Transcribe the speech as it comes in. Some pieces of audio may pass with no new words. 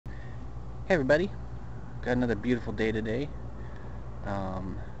Hey everybody, got another beautiful day today.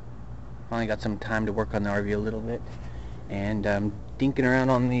 Finally got some time to work on the RV a little bit, and I'm dinking around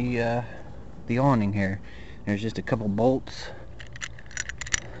on the awning here. There's just a couple bolts.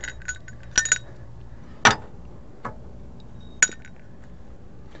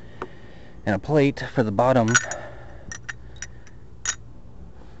 And a plate for the bottom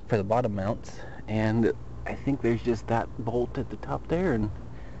mounts, and I think there's just that bolt at the top there and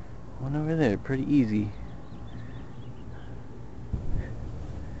one over there. Pretty easy.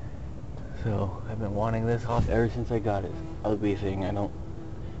 So I've been wanting this off ever since I got it. Ugly thing. I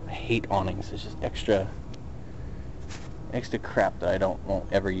hate awnings. It's just extra crap that I won't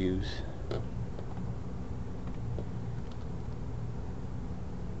ever use.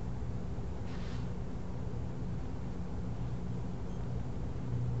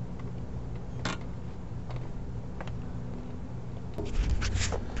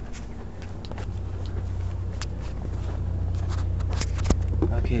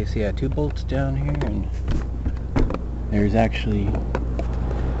 Okay, so yeah, 2 bolts down here, and there's actually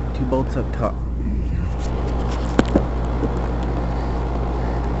 2 bolts up top.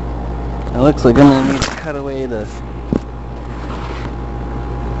 It looks like I'm gonna need to cut away the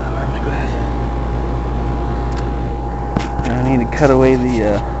I need to cut away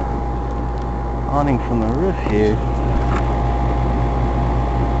the awning from the roof here.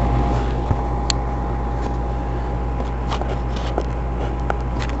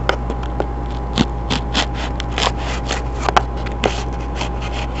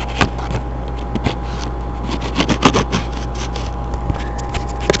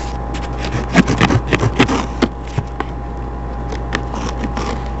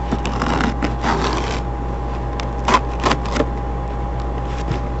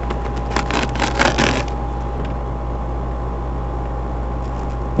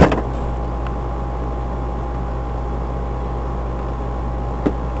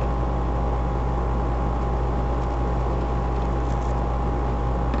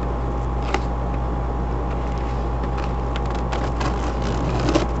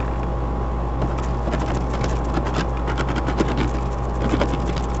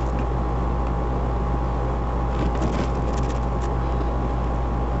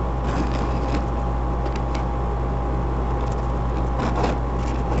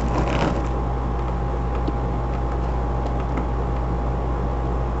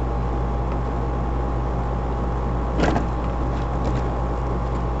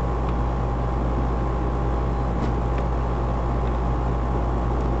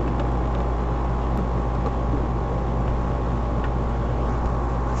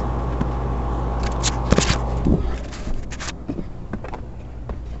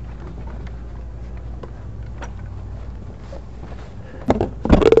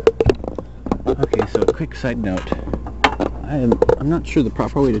 Okay, so a quick side note. I'm not sure the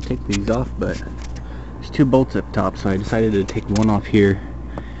proper way to take these off, but there's 2 bolts up top, so I decided to take one off here,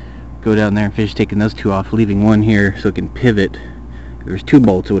 go down there and finish taking those 2 off, leaving one here so it can pivot. If there was 2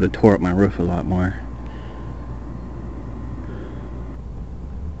 bolts, it would have tore up my roof a lot more.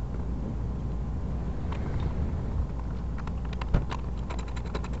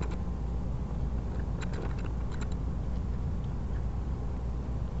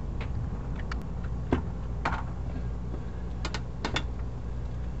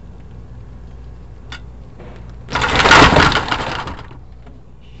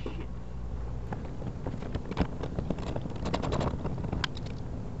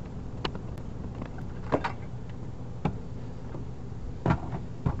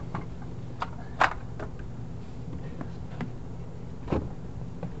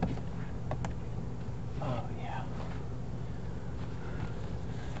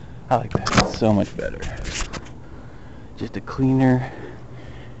 I like that. It's so much better. Just a cleaner.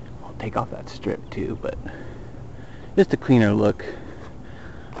 I'll take off that strip too, but just a cleaner look.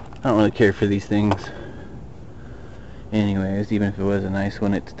 I don't really care for these things. Anyways, even if it was a nice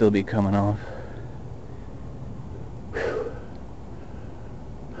one, it'd still be coming off. Whew.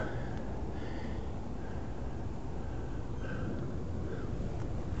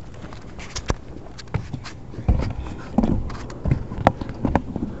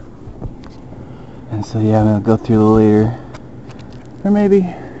 And so yeah, I'm gonna go through the later, or maybe you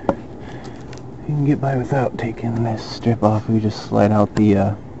can get by without taking this strip off. We just slide out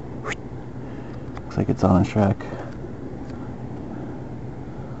the looks like it's on a track.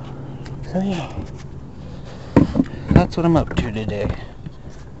 So yeah, that's what I'm up to today.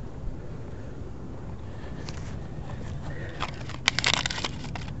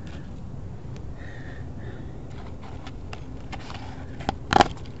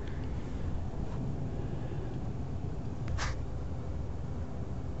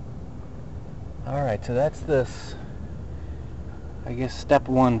 Alright, so that's this, I guess, step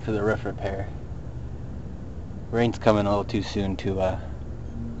one for the roof repair. Rain's coming a little too soon to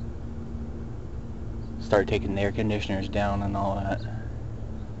start taking the air conditioners down and all that. So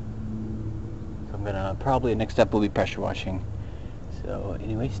I'm gonna, probably the next step will be pressure washing. So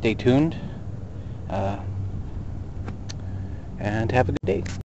anyway, stay tuned and have a good day.